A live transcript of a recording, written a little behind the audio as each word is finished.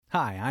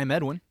Hi, I'm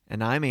Edwin.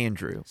 And I'm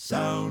Andrew.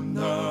 Sound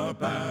the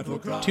battle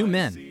cry. 2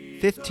 men,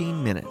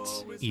 15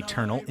 minutes.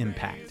 eternal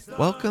impact.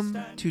 Welcome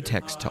to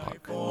Text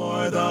Talk.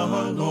 For the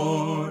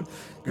Lord,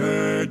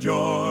 gird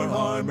your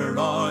armor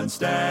on,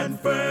 stand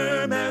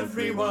firm,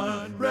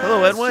 everyone.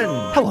 Hello, Edwin.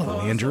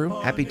 Hello, Andrew.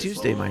 Happy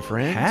Tuesday, my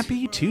friend.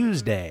 Happy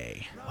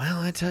Tuesday. Well,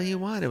 I tell you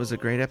what, it was a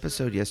great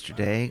episode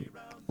yesterday,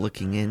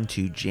 looking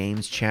into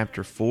James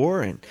chapter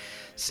 4 and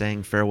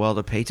saying farewell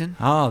to Peyton.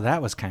 Oh,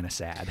 that was kind of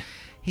sad.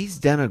 He's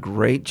done a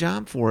great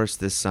job for us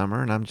this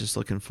summer, and I'm just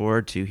looking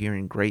forward to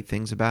hearing great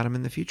things about him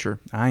in the future.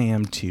 I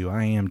am too.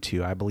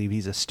 I believe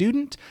he's a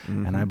student,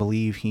 and I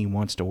believe he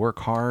wants to work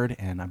hard,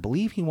 and I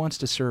believe he wants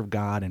to serve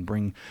God and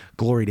bring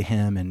glory to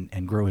him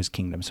and grow his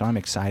kingdom. So I'm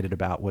excited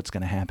about what's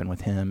going to happen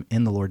with him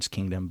in the Lord's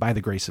kingdom by the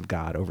grace of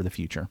God over the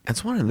future.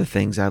 That's one of the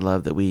things I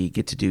love that we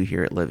get to do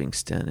here at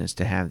Livingston is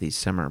to have these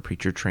summer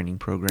preacher training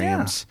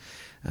programs.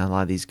 A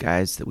lot of these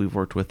guys that we've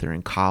worked with are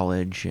in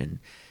college, and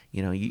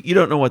you know, you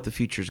don't know what the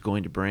future is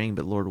going to bring,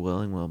 but Lord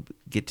willing, we'll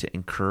get to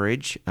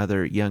encourage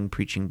other young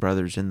preaching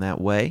brothers in that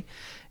way,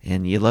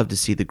 and you love to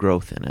see the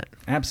growth in it.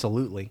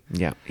 Absolutely.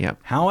 Yeah.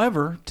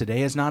 However,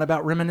 today is not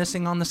about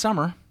reminiscing on the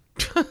summer.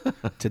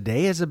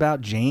 Today is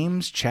about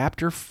James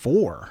chapter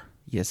 4.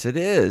 Yes, it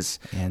is.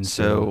 And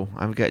so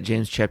I've got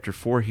James chapter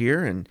 4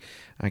 here, and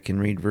I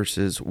can read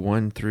verses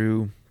 1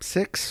 through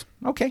 6.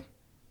 Okay.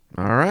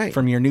 All right.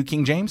 From your New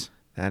King James?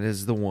 That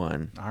is the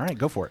one. All right,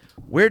 go for it.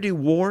 Where do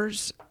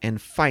wars and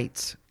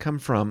fights come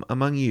from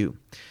among you?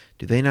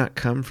 Do they not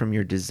come from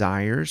your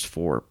desires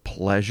for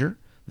pleasure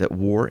that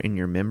war in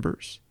your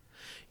members?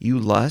 You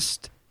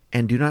lust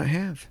and do not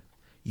have.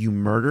 You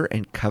murder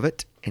and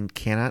covet and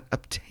cannot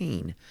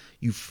obtain.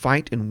 You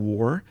fight and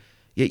war,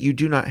 yet you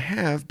do not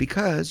have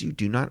because you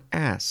do not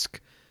ask.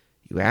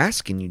 You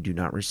ask and you do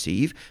not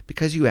receive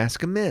because you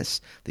ask amiss,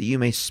 that you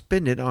may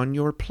spend it on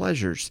your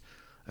pleasures.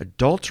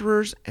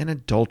 Adulterers and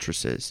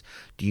adulteresses,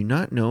 do you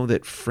not know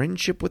that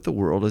friendship with the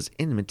world is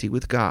enmity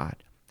with God?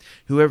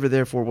 Whoever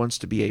therefore wants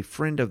to be a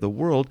friend of the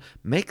world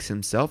makes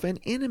himself an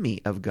enemy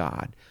of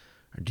God.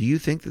 Or do you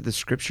think that the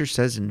Scripture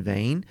says in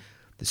vain,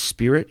 the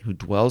Spirit who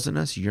dwells in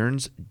us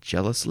yearns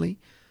jealously?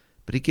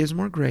 But he gives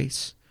more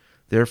grace.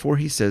 Therefore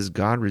he says,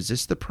 God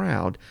resists the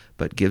proud,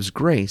 but gives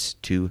grace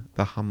to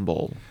the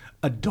humble.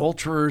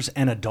 Adulterers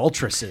and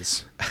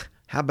adulteresses.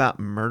 How about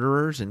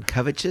murderers and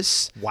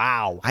covetous?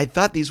 Wow. I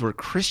thought these were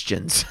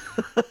Christians.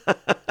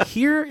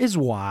 Here is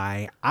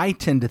why I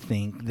tend to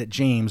think that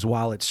James,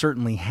 while it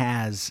certainly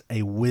has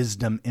a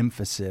wisdom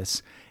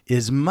emphasis,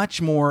 is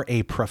much more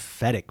a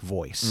prophetic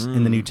voice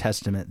in the New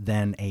Testament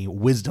than a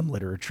wisdom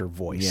literature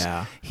voice.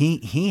 Yeah.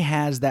 He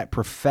has that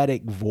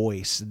prophetic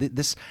voice,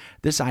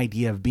 this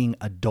idea of being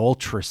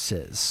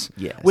adulteresses.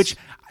 Yes. Which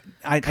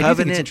I do think it's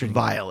Covenant interesting.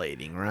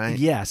 violating, right?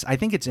 Yes, I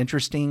think it's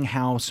interesting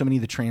how so many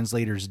of the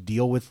translators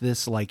deal with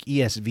this, like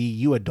ESV,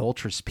 you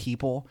adulterous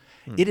people.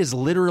 It is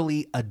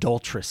literally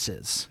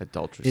adulteresses.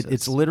 Adulteresses.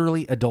 It's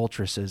literally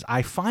adulteresses.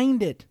 I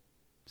find it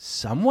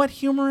somewhat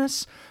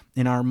humorous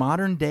in our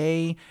modern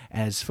day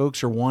as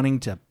folks are wanting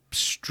to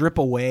strip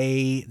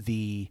away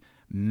the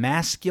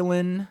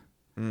masculine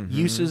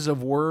uses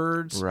of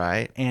words.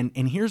 Right. And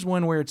here's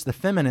one where it's the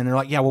feminine. They're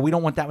like, yeah, well, we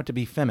don't want that one to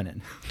be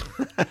feminine.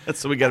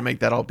 So we got to make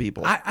that all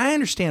people. I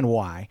understand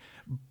why,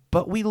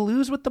 but we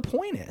lose what the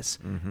point is.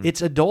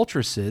 It's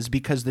adulteresses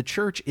because the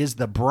church is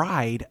the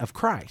bride of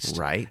Christ.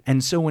 Right.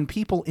 And so when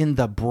people in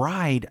the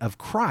bride of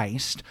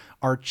Christ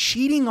are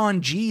cheating on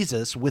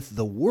Jesus with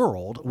the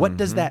world, what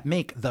does that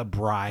make the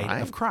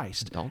bride of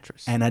Christ?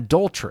 Adulteress. An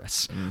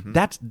adulteress.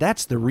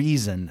 That's the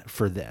reason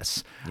for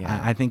this.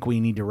 Yeah. I think we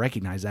need to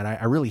recognize that.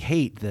 I really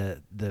hate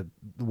the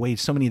way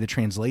so many of the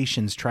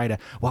translations try to,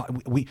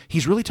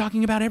 he's really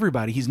talking about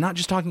everybody. He's not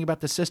just talking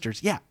about the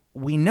sisters. Yeah,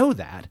 we know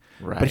that.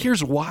 Right. But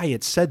here's why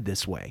it's said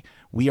this way.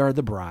 We are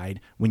the bride.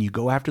 When you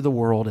go after the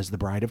world as the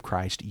bride of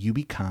Christ, you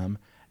become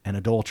an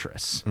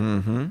adulteress.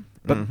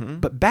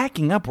 But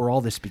backing up where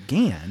all this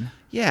began.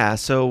 Yeah,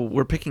 so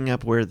we're picking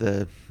up where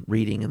the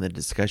reading and the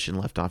discussion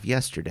left off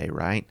yesterday,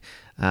 right?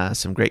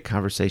 Some great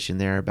conversation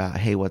there about,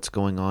 hey, what's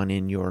going on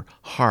in your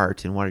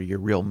heart and what are your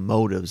real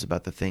motives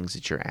about the things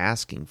that you're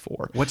asking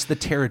for? What's the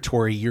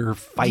territory you're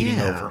fighting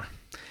over?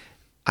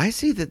 I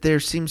see that there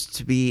seems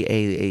to be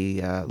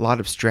a lot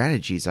of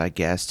strategies, I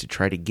guess, to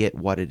try to get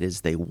what it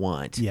is they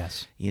want.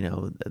 Yes. You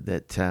know,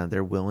 that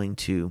they're willing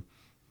to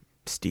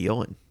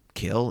steal and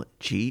kill and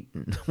cheat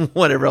and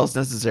whatever else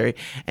necessary,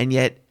 and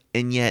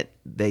yet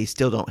they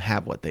still don't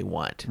have what they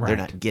want. Right. They're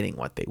not getting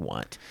what they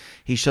want.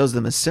 He shows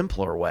them a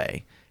simpler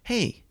way.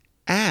 Hey,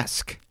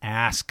 ask.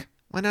 Ask.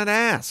 Why not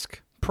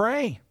ask?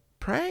 Pray.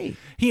 Pray.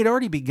 He had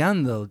already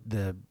begun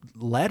the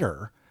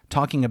letter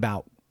talking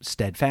about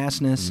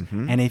steadfastness,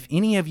 and if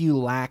any of you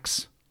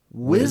lacks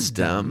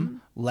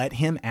wisdom, let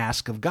him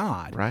ask of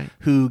God, Right.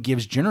 who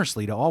gives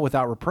generously to all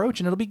without reproach,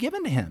 and it'll be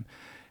given to him.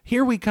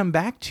 Here we come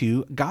back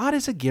to God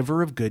is a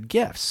giver of good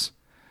gifts.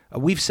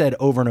 We've said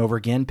over and over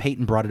again,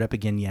 Peyton brought it up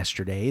again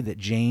yesterday, that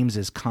James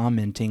is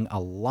commenting a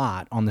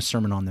lot on the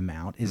Sermon on the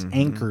Mount, is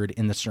anchored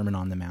in the Sermon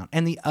on the Mount,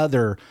 and the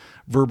other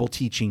verbal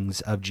teachings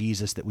of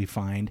Jesus that we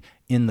find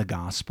in the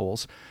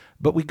Gospels.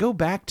 But we go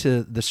back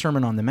to the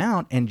Sermon on the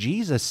Mount, and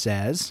Jesus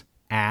says,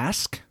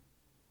 ask,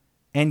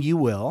 and you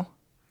will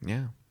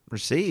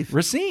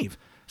receive.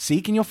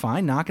 Seek and you'll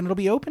find, knock and it'll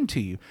be open to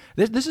you.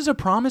 This is a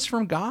promise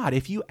from God.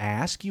 If you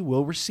ask, you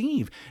will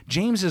receive.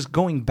 James is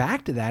going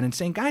back to that and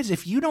saying, guys,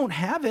 if you don't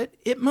have it,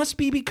 it must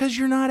be because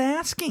you're not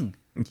asking.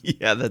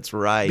 Yeah, that's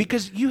right.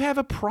 Because you have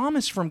a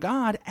promise from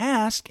God,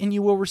 ask and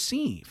you will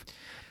receive.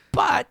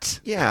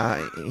 But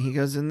yeah, he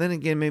goes, and then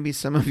again, maybe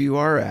some of you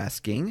are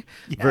asking.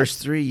 Yes. Verse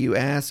 3, you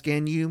ask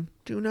and you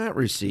do not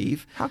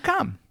receive. How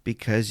come?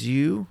 Because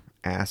you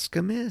ask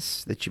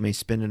amiss, that you may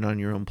spend it on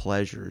your own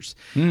pleasures.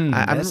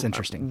 That's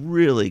interesting. I'm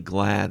really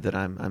glad that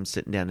I'm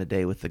sitting down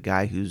today with the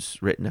guy who's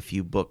written a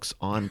few books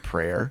on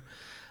prayer.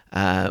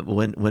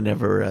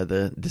 Whenever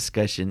the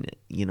discussion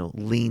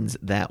leans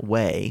that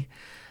way,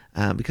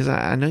 because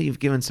I know you've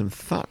given some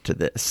thought to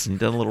this and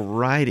done a little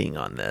writing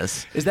on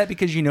this. Is that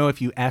because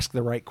if you ask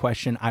the right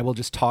question, I will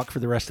just talk for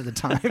the rest of the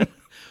time?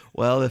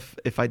 Well,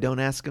 if I don't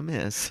ask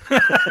amiss,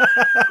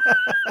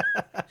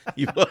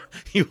 you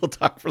will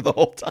talk for the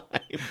whole time.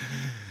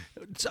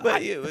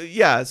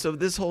 So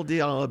this whole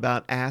deal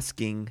about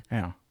asking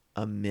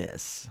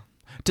amiss.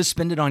 To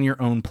spend it on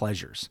your own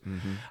pleasures.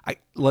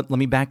 Let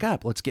me back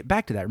up. Let's get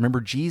back to that.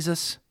 Remember,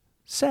 Jesus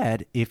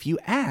said, if you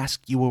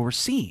ask, you will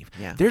receive.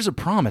 Yeah. There's a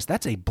promise.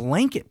 That's a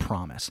blanket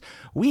promise.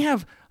 We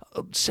have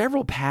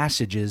several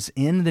passages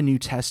in the New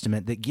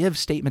Testament that give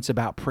statements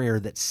about prayer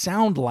that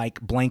sound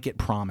like blanket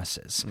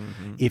promises.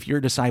 If you're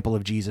a disciple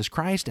of Jesus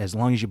Christ, as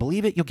long as you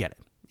believe it, you'll get it.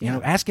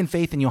 Ask in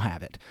faith and you'll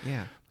have it.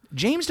 Yeah.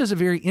 James does a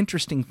very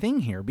interesting thing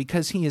here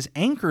because he is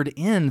anchored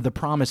in the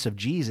promise of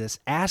Jesus,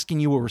 ask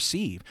and you will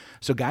receive.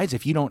 So guys,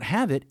 if you don't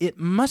have it, it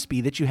must be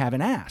that you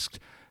haven't asked.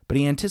 But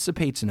he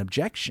anticipates an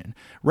objection,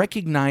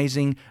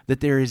 recognizing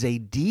that there is a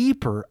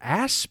deeper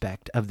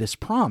aspect of this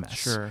promise.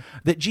 Sure.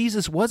 That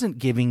Jesus wasn't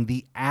giving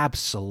the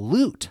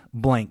absolute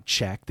blank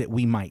check that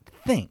we might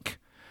think.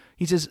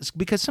 He says,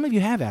 because some of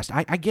you have asked.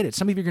 I get it.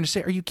 Some of you are going to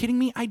say, are you kidding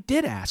me? I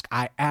did ask.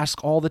 I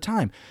ask all the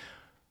time.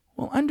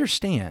 Well,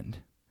 understand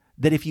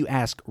that if you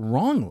ask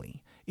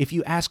wrongly, if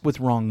you ask with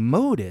wrong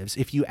motives,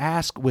 if you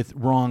ask with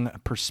wrong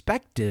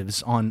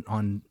perspectives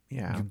on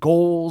your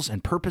goals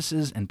and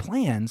purposes and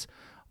plans,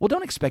 well,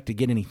 don't expect to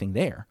get anything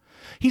there.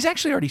 He's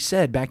actually already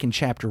said back in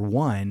chapter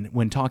 1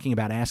 when talking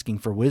about asking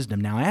for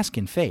wisdom, now ask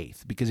in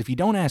faith, because if you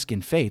don't ask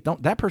in faith,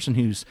 that person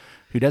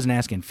who doesn't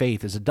ask in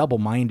faith is a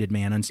double-minded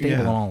man,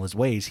 unstable in all his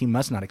ways. He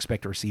must not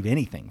expect to receive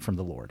anything from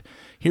the Lord.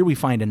 Here we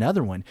find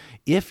another one.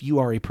 If you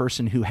are a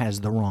person who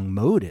has the wrong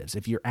motives,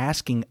 if you're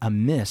asking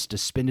amiss to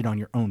spend it on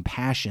your own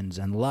passions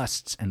and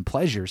lusts and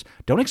pleasures,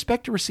 don't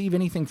expect to receive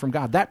anything from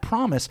God. That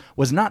promise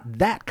was not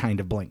that kind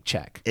of blank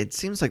check. It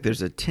seems like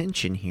there's a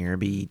tension here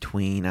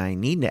between I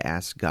need to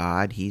ask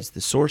God. He's the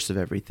source of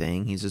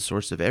everything. He's the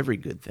source of every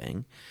good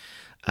thing.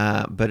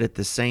 But at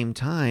the same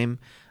time,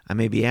 I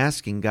may be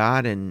asking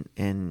God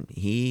and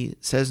he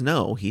says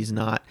no. He's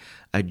not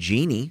a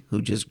genie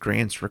who just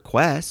grants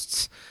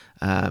requests.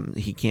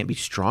 He can't be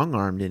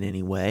strong-armed in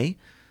any way,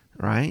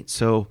 right?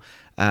 So,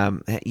 how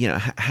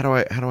do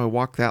I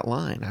walk that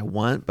line? I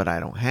want, but I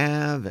don't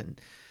have,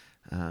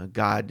 and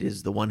God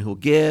is the one who will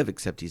give,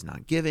 except he's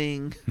not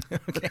giving.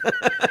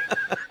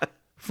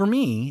 For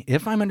me,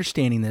 if I'm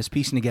understanding this,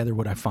 piecing together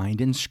what I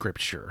find in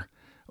Scripture,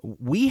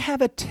 we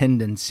have a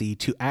tendency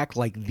to act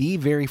like the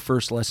very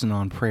first lesson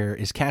on prayer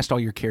is cast all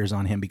your cares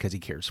on him because he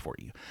cares for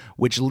you,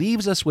 which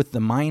leaves us with the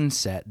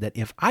mindset that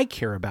if I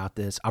care about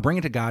this, I'll bring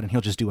it to God and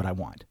he'll just do what I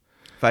want.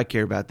 If I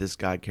care about this,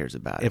 God cares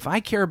about it. If I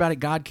care about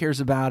it, God cares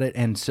about it,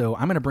 and so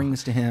I'm going to bring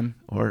this to him.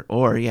 Or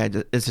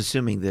it's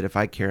assuming that if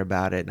I care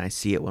about it and I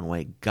see it one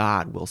way,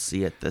 God will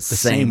see it the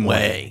same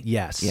way.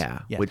 Yes.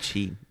 Yeah, which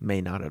he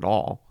may not at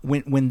all.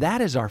 When that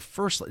is our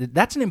first,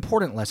 that's an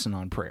important lesson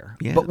on prayer.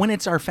 Yeah. But when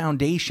it's our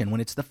foundation, when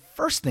it's the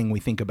first thing we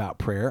think about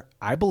prayer,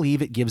 I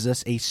believe it gives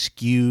us a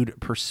skewed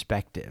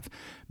perspective.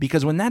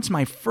 Because when that's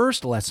my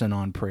first lesson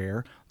on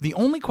prayer, the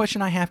only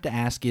question I have to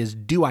ask is,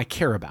 do I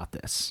care about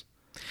this?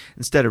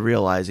 Instead of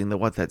realizing that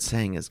what that's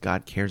saying is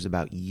God cares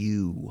about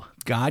you.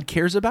 God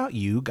cares about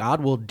you.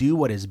 God will do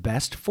what is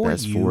best for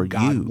you.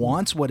 God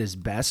wants what is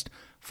best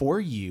for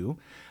you.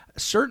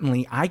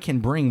 Certainly, I can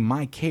bring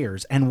my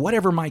cares, and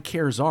whatever my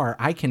cares are,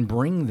 I can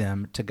bring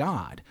them to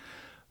God.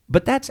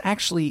 But that's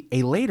actually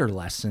a later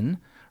lesson,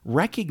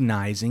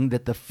 recognizing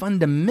that the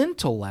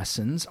fundamental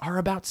lessons are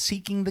about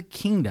seeking the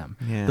kingdom.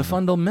 Yeah. The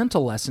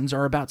fundamental lessons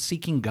are about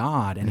seeking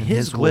God and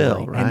His will,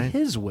 glory right? and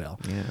His will.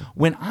 Yeah.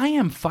 When I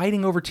am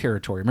fighting over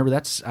territory, remember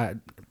that's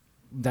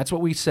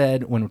what we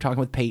said when we're talking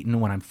with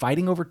Peyton. When I'm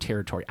fighting over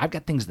territory, I've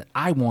got things that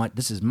I want.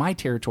 This is my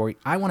territory.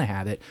 I want to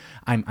have it.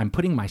 I'm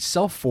putting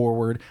myself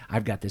forward.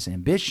 I've got this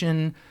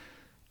ambition.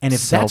 And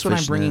if that's what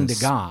I'm bringing to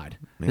God,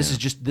 this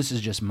is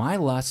just my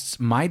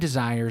lusts, my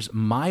desires,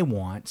 my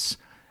wants.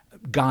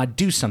 God,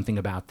 do something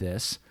about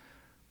this.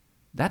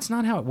 That's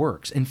not how it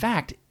works. In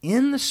fact,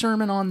 in the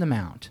Sermon on the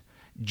Mount,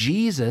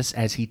 Jesus,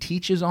 as he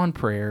teaches on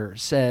prayer,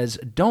 says,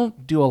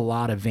 don't do a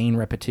lot of vain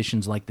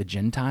repetitions like the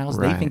Gentiles.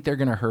 Right. They think they're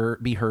going to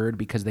be heard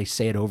because they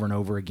say it over and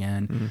over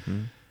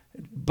again.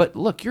 But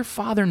look, your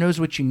Father knows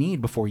what you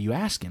need before you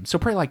ask him. So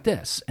pray like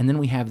this. And then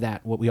we have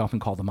that, what we often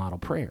call the model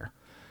prayer.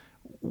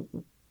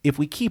 If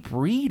we keep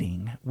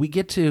reading, we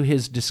get to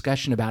his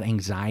discussion about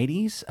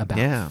anxieties,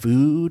 about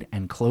food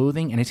and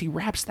clothing. And as he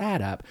wraps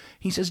that up,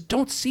 he says,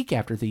 don't seek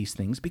after these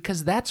things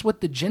because that's what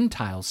the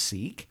Gentiles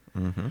seek.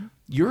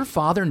 Your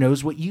Father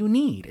knows what you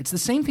need. It's the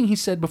same thing he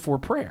said before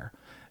prayer.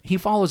 He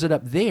follows it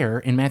up there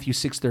in Matthew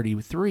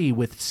 6:33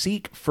 with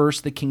seek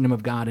first the kingdom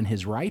of God and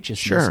his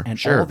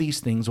righteousness, all these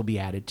things will be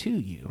added to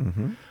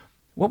you.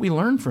 What we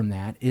learn from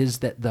that is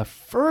that the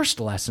first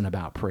lesson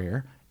about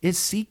prayer is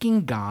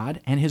seeking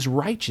God and his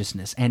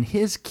righteousness and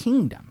his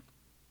kingdom.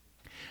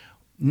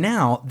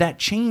 Now, that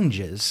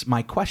changes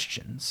my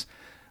questions.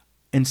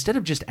 Instead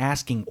of just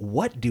asking,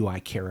 what do I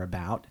care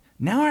about?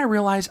 Now I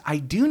realize I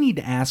do need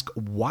to ask,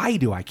 why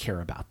do I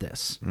care about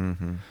this?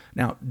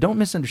 Now, don't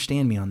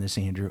misunderstand me on this,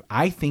 Andrew.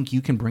 I think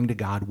you can bring to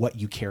God what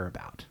you care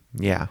about.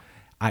 Yeah.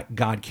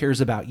 God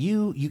cares about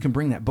you, you can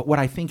bring that. But what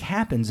I think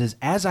happens is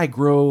as I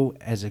grow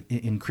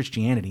in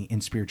Christianity, in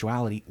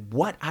spirituality,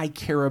 what I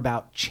care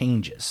about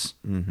changes.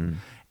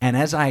 And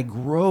as I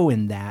grow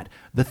in that,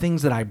 the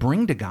things that I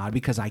bring to God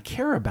because I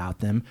care about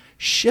them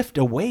shift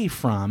away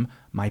from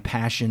my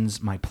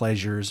passions, my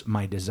pleasures,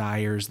 my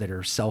desires that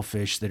are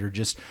selfish, that are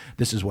just,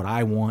 this is what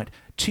I want,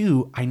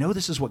 to, I know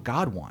this is what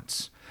God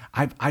wants.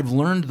 I've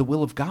learned the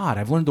will of God.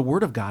 I've learned the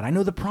word of God. I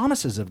know the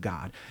promises of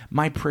God.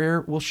 My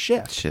prayer will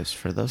shift. Shifts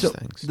for those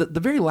things. The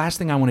very last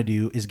thing I want to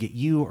do is get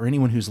you or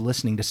anyone who's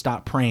listening to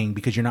stop praying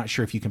because you're not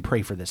sure if you can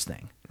pray for this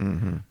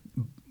thing.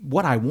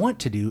 What I want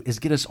to do is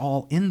get us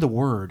all in the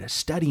Word,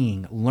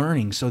 studying,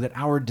 learning, so that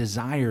our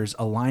desires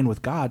align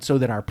with God, so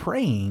that our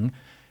praying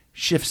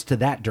shifts to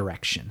that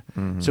direction.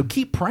 So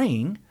keep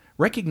praying.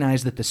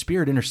 Recognize that the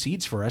Spirit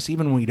intercedes for us,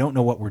 even when we don't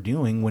know what we're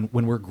doing,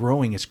 when we're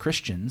growing as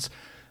Christians.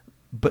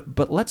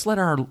 But let's let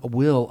our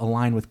will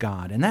align with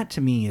God. And that,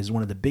 to me, is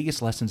one of the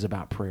biggest lessons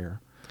about prayer.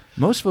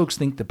 Most folks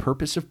think the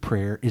purpose of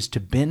prayer is to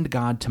bend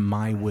God to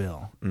my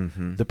will.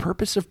 The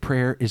purpose of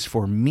prayer is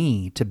for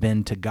me to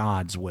bend to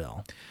God's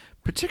will.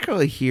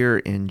 Particularly here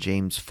in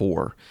James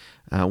 4,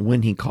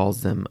 when he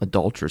calls them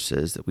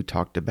adulteresses that we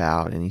talked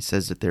about, and he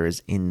says that there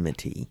is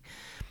enmity.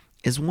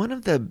 Is one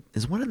of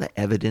the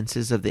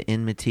evidences of the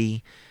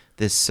enmity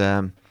this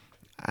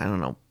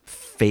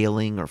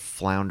failing or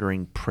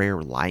floundering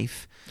prayer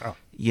life? Oh.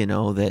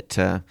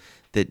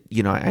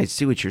 I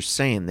see what you're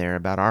saying there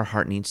about our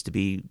heart needs to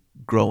be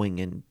growing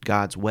in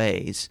God's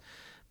ways.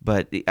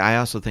 But I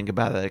also think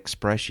about that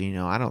expression,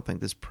 I don't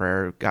think this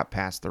prayer got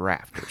past the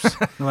rafters.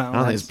 Well, I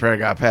don't think this prayer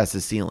got past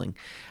the ceiling.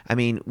 I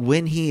mean,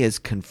 when he is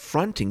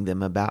confronting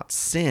them about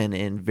sin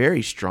in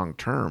very strong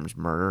terms,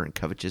 murder and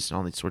covetousness and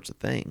all these sorts of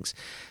things,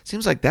 it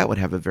seems like that would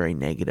have a very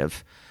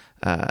negative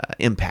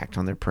impact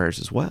on their prayers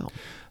as well.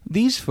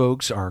 These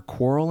folks are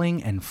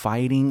quarreling and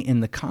fighting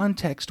in the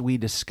context we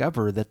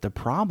discover that the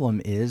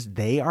problem is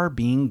they are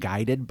being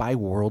guided by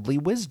worldly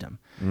wisdom.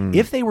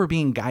 If they were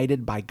being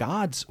guided by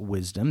God's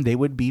wisdom, they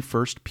would be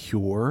first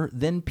pure,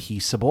 then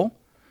peaceable,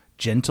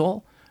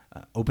 gentle,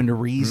 open to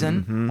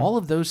reason, all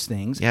of those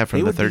things. Yeah,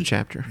 from the third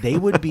chapter. They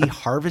would be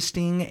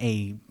harvesting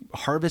a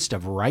harvest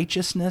of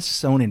righteousness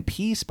sown in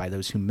peace by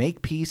those who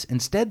make peace.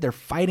 Instead, they're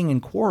fighting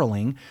and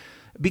quarreling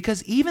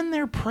because even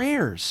their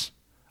prayers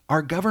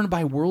are governed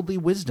by worldly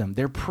wisdom.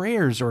 Their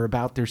prayers are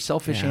about their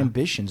selfish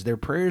ambitions. Their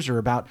prayers are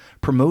about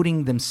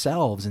promoting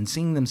themselves and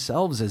seeing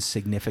themselves as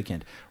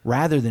significant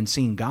rather than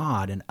seeing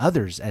God and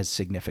others as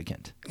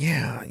significant.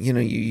 Yeah, you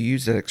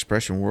use that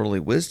expression worldly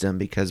wisdom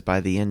because by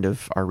the end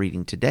of our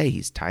reading today,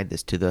 he's tied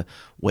this to the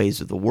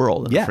ways of the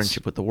world and the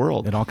friendship with the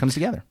world. It all comes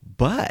together.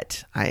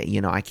 But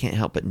I can't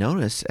help but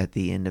notice at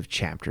the end of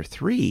chapter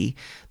 3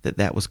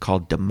 that was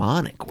called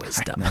demonic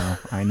wisdom.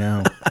 I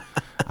know.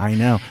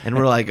 And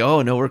we're like,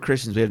 oh, no, we're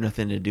Christians. We have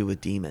nothing to do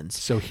with demons.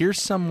 So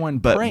here's someone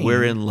but praying.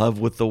 We're in love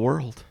with the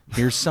world.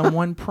 Here's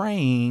someone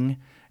praying,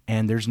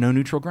 and there's no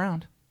neutral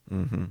ground.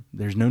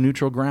 There's no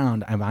neutral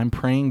ground. I'm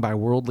praying by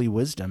worldly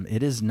wisdom.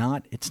 It's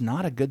not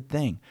a good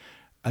thing.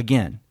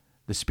 Again,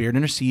 the Spirit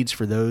intercedes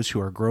for those who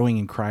are growing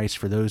in Christ,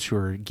 for those who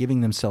are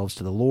giving themselves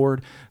to the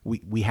Lord.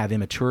 We have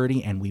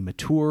immaturity, and we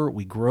mature,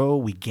 we grow,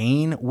 we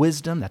gain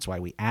wisdom. That's why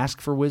we ask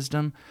for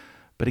wisdom.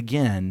 But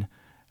again,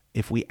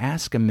 if we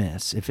ask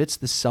amiss, if it's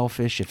the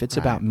selfish, if it's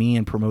about me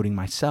and promoting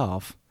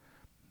myself,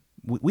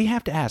 we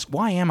have to ask,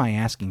 why am I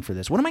asking for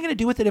this? What am I going to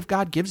do with it if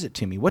God gives it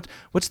to me?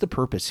 What's the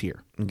purpose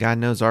here? God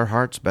knows our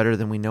hearts better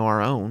than we know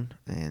our own,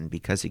 and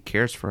because he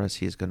cares for us,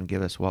 he is going to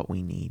give us what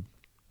we need.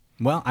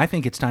 Well, I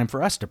think it's time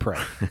for us to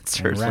pray. It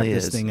certainly wrap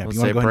is. This thing up. We'll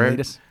You want to go ahead and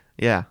lead us?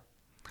 Yeah.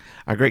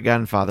 Our great God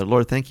and Father,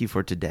 Lord, thank you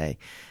for today.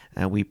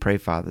 We pray,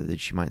 Father,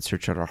 that you might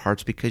search out our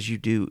hearts because you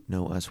do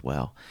know us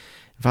well.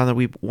 Father,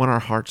 we want our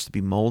hearts to be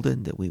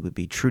molded, that we would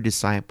be true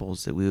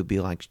disciples, that we would be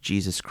like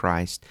Jesus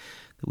Christ,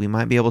 that we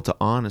might be able to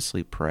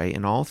honestly pray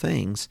in all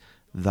things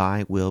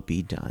thy will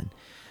be done.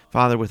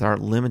 Father, with our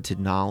limited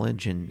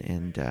knowledge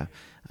and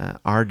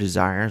our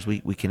desires,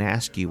 we can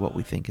ask you what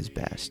we think is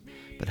best.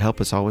 But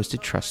help us always to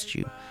trust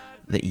you,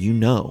 that you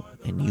know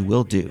and you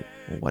will do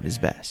what is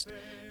best.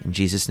 In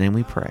Jesus' name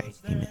we pray.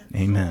 Amen.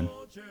 Amen.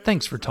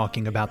 Thanks for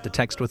talking about the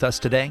text with us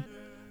today.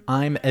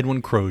 I'm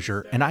Edwin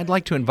Crozier, and I'd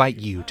like to invite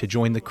you to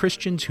join the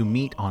Christians who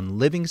meet on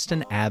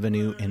Livingston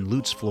Avenue in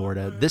Lutz,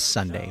 Florida this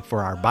Sunday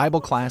for our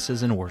Bible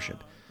classes and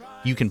worship.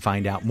 You can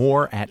find out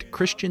more at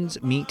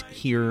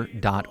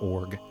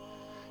christiansmeethere.org.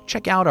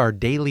 Check out our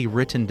daily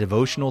written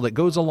devotional that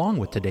goes along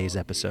with today's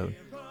episode.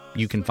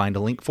 You can find a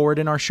link for it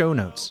in our show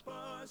notes.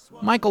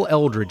 Michael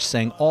Eldridge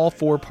sang all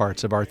 4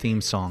 parts of our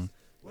theme song.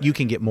 You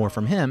can get more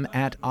from him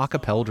at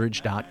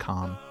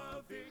acapeldridge.com.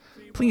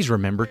 Please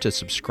remember to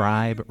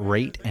subscribe,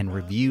 rate, and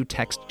review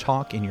Text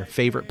Talk in your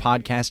favorite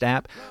podcast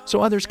app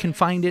so others can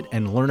find it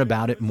and learn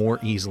about it more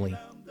easily.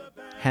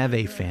 Have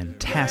a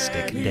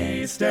fantastic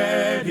day.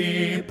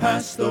 Steady,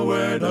 pass the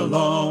word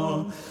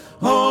along.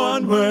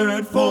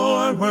 Onward,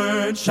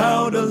 forward,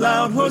 shout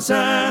aloud,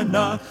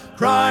 Hosanna.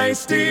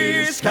 Christ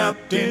is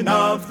captain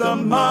of the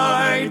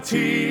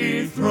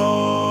mighty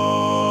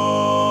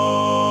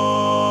throne.